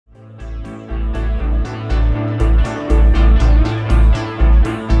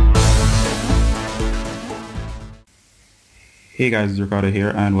Hey guys, it's Ricardo here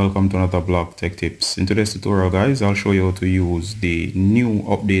and welcome to another blog tech tips. In today's tutorial guys, I'll show you how to use the new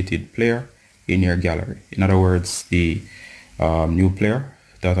updated player in your gallery. In other words, the new player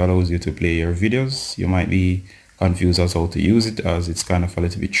that allows you to play your videos. You might be confused as how to use it, as it's kind of a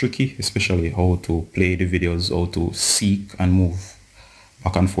little bit tricky, especially how to play the videos, how to seek and move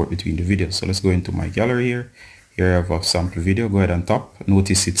back and forth between the videos. So let's go into my gallery here. Here I have a sample video. Go ahead and tap.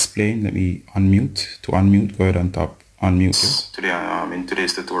 Notice it's playing. Let me unmute. To unmute, go ahead and tap unmute it. Today, in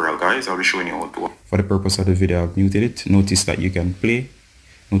today's tutorial guys, I'll be showing you how to, for the purpose of the video, I've muted it. Notice that you can play.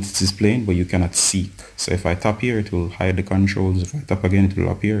 Notice it's playing, but you cannot seek. So if I tap here, it will hide the controls. If I tap again, it will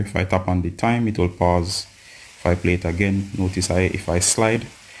appear. If I tap on the time, it will pause. If I play it again, notice if I slide, it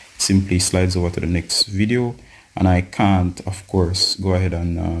simply slides over to the next video. And I can't, of course, go ahead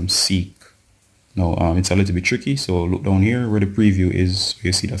and seek. Now, it's a little bit tricky. So look down here where the preview is.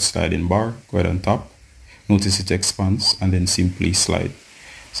 You see that sliding bar. Go ahead and tap. Notice it expands and then simply slide.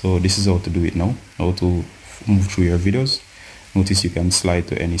 So this is how to do it now, how to move through your videos. Notice you can slide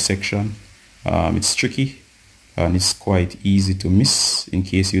to any section. It's tricky and it's quite easy to miss in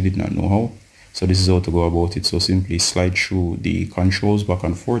case you did not know how. So this is how to go about it. So simply slide through the controls back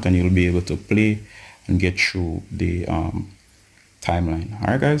and forth and you'll be able to play and get through the timeline.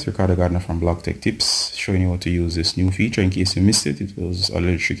 Alright guys, Ricardo Gardner from Blog Tech Tips, showing you how to use this new feature. In case you missed it, it was a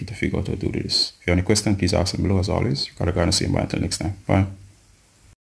little tricky to figure out how to do this. If you have any questions, please ask them below. As always, Ricardo Gardner saying bye until next time. Bye.